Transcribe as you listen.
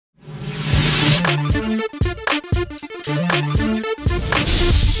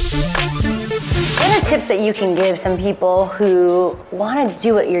tips that you can give some people who want to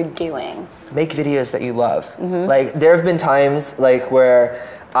do what you're doing? Make videos that you love. Like there have been times like where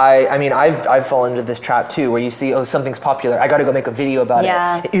I've fallen into this trap too, where you see, oh, something's popular, I gotta go make a video about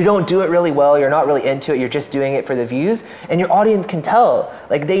it. You don't do it really well, you're not really into it, you're just doing it for the views, and your audience can tell.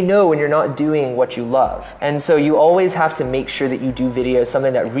 Like they know when you're not doing what you love. And so you always have to make sure that you do videos,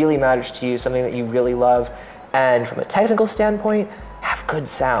 something that really matters to you, something that you really love. And from a technical standpoint, have good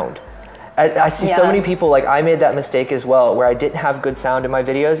sound. I see so many people, like I made that mistake as well, where I didn't have good sound in my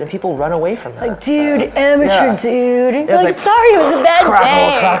videos and people run away from that. Like, dude, amateur dude. You're like, sorry, it was a bad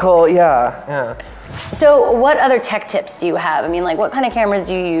day. Crackle, yeah. So what other tech tips do you have? I mean, like what kind of cameras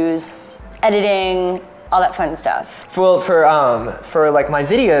do you use? Editing, all that fun stuff. For like my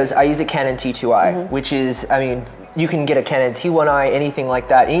videos, I use a Canon T2i, which is, I mean, you can get a Canon T1i, anything like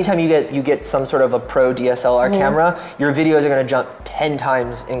that. Anytime you get some sort of a pro DSLR camera, your videos are going to jump 10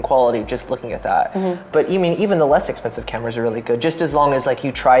 times in quality just looking at that. But I mean, even the less expensive cameras are really good, just as long as like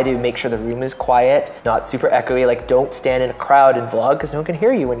you try to make sure the room is quiet, not super echoey. Like don't stand in a crowd and vlog because no one can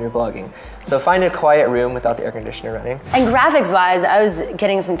hear you when you're vlogging. So find a quiet room without the air conditioner running. And graphics-wise, I was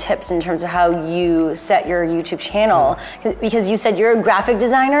getting some tips in terms of how you set your YouTube channel, because you said you're a graphic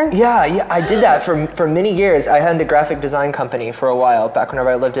designer? Yeah, I did that for many years. I had a graphic design company for a while, back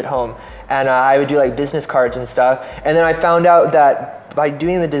whenever I lived at home. And I would do like business cards and stuff. And then I found out that by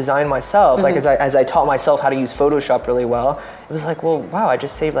doing the design myself, like as I taught myself how to use Photoshop really well, it was like, well, wow, I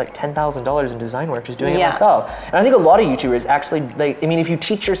just saved like $10,000 in design work just doing it myself. And I think a lot of YouTubers actually, like, I mean, if you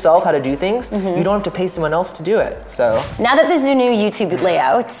teach yourself how to do things, you don't have to pay someone else to do it, so. Now that there's a new YouTube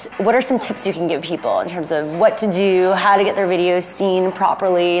layout, what are some tips you can give people in terms of what to do, how to get their videos seen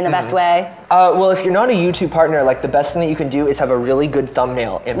properly in the best way? Well, if you're not a YouTube partner, like the best thing that you can do is have a really good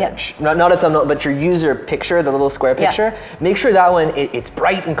thumbnail image. Not a thumbnail, but your user picture, the little square picture. Make sure that one, it's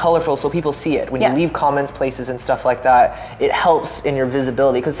bright and colorful so people see it. When you leave comments places and stuff like that, it helps in your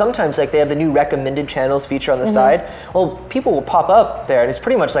visibility. Because sometimes like they have the new recommended channels feature on the side. Well, people will pop up there and it's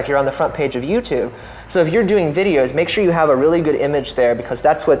pretty much like you're on the front page of YouTube. So if you're doing videos, make sure you have a really good image there because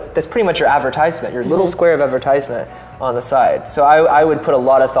that's pretty much your advertisement, your little square of advertisement on the side. So I would put a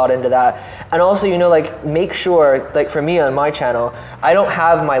lot of thought into that. And also, you know, like make sure, like for me on my channel, I don't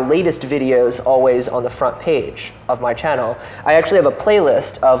have my latest videos always on the front page of my channel. I actually have a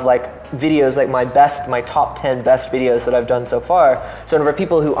playlist of like videos, like my top 10 best videos that I've done so far. So whenever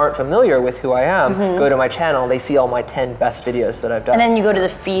people who aren't familiar with who I am go to my channel, they see all my 10 best videos that I've done. And then you go to the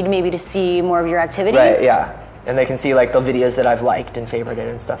feed maybe to see more of your activity? Right, yeah. And they can see like the videos that I've liked and favorited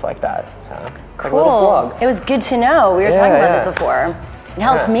and stuff like that. So cool. Like a little blog. It was good to know. We were talking about this before. It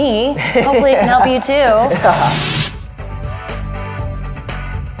helped me. Hopefully it can help you too.